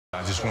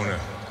I just want to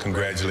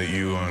congratulate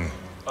you on an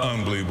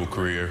unbelievable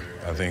career.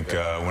 I think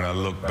when I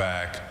look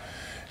back,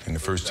 and the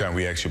first time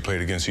we actually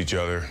played against each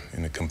other,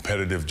 and the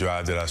competitive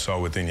drive that I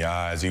saw within your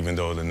eyes, even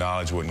though the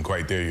knowledge wasn't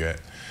quite there yet,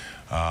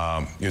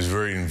 it was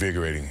very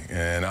invigorating.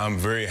 And I'm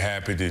very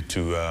happy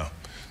to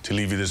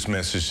leave you this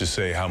message to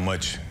say how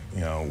much,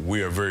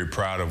 we are very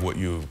proud of what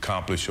you've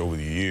accomplished over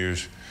the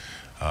years.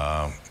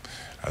 I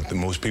think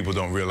most people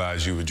don't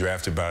realize you were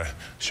drafted by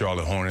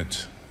Charlotte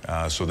Hornets,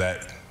 so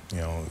that,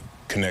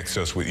 connects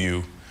us with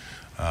you.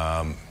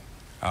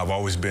 I've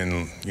always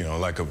been,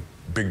 like a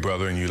big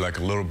brother, and you like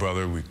a little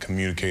brother. We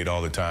communicate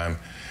all the time.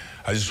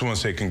 I just want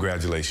to say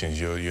congratulations.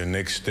 Your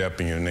next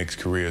step in your next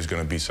career is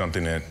going to be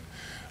something that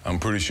I'm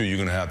pretty sure you're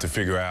going to have to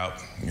figure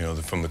out,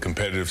 from the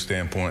competitive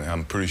standpoint.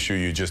 I'm pretty sure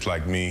you're just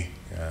like me.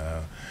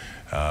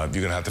 You're going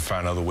to have to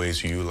find other ways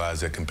to utilize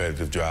that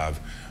competitive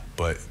drive.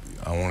 But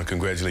I want to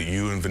congratulate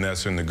you and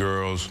Vanessa and the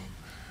girls.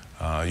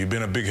 You've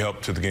been a big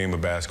help to the game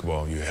of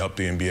basketball. You helped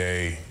the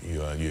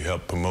NBA. You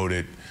helped promote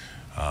it.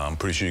 I'm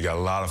pretty sure you got a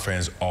lot of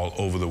fans all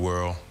over the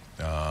world.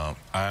 I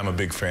am a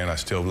big fan. I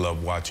still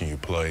love watching you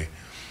play.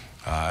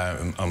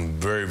 I'm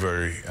very,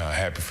 very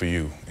happy for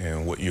you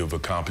and what you've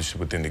accomplished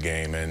within the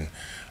game. And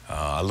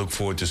I look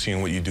forward to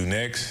seeing what you do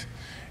next.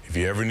 If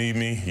you ever need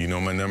me, you know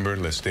my number.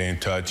 Let's stay in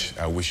touch.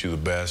 I wish you the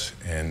best.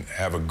 And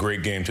have a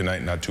great game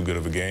tonight. Not too good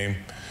of a game.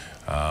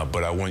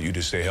 But I want you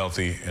to stay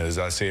healthy. And as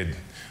I said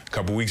a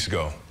couple weeks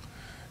ago,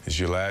 it's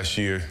your last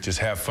year. Just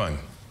have fun.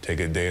 Take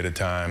it a day at a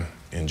time.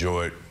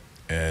 Enjoy it.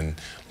 And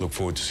look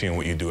forward to seeing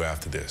what you do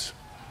after this.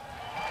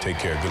 Take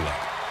care. Good luck.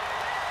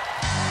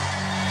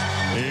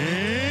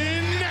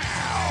 And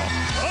now,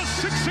 a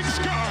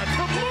 6'6" guard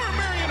from Lower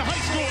Merion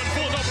High School in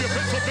Philadelphia,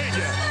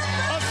 Pennsylvania,